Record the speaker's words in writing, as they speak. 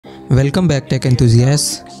Welcome back, tech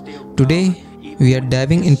enthusiasts. Today we are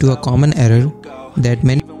diving into a common error that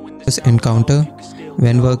many of us encounter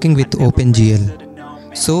when working with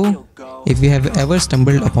OpenGL. So, if you have ever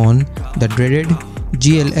stumbled upon the dreaded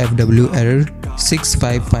GLFW error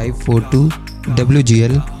 65542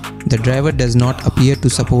 WGL, the driver does not appear to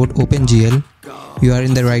support OpenGL, you are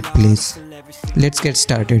in the right place. Let's get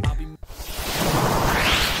started.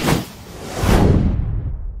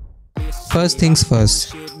 First things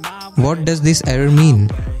first, what does this error mean?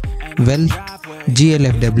 Well,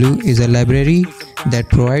 GLFW is a library that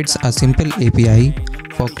provides a simple API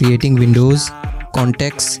for creating windows,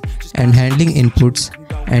 contexts, and handling inputs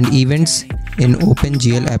and events in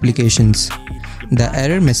OpenGL applications. The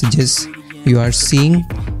error messages you are seeing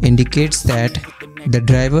indicates that the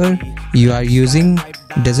driver you are using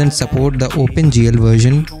doesn't support the OpenGL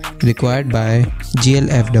version required by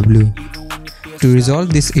GLFW. To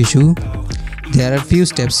resolve this issue, there are a few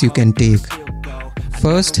steps you can take.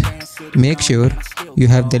 First, make sure you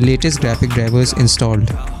have the latest graphic drivers installed.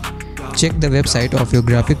 Check the website of your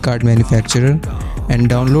graphic card manufacturer and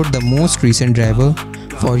download the most recent driver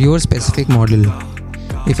for your specific model.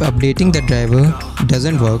 If updating the driver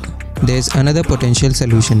doesn't work, there is another potential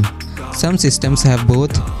solution. Some systems have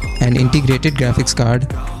both an integrated graphics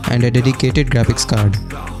card and a dedicated graphics card.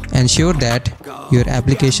 Ensure that your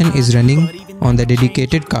application is running on the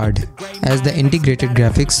dedicated card, as the integrated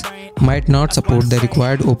graphics might not support the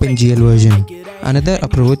required OpenGL version. Another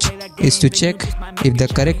approach is to check if the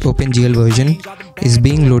correct OpenGL version is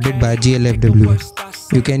being loaded by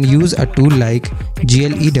GLFW. You can use a tool like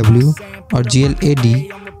GLEW or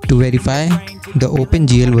GLAD to verify the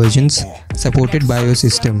OpenGL versions supported by your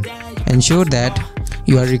system. Ensure that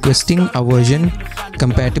you are requesting a version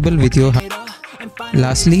compatible with your hardware.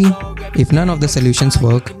 Lastly, if none of the solutions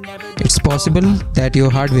work, it's possible that your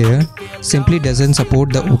hardware simply doesn't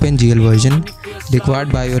support the OpenGL version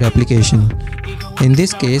required by your application. In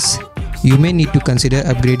this case, you may need to consider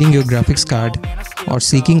upgrading your graphics card or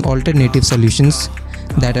seeking alternative solutions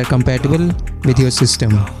that are compatible with your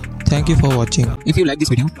system. Thank you for watching. If you like this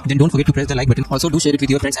video, then don't forget to press the like button. Also, do share it with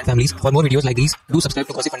your friends and families. For more videos like these, do subscribe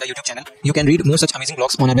to Gossipfunda YouTube channel. You can read more such amazing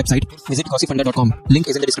blogs on our website. Visit gossipfunda.com. Link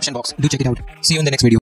is in the description box. Do check it out. See you in the next video.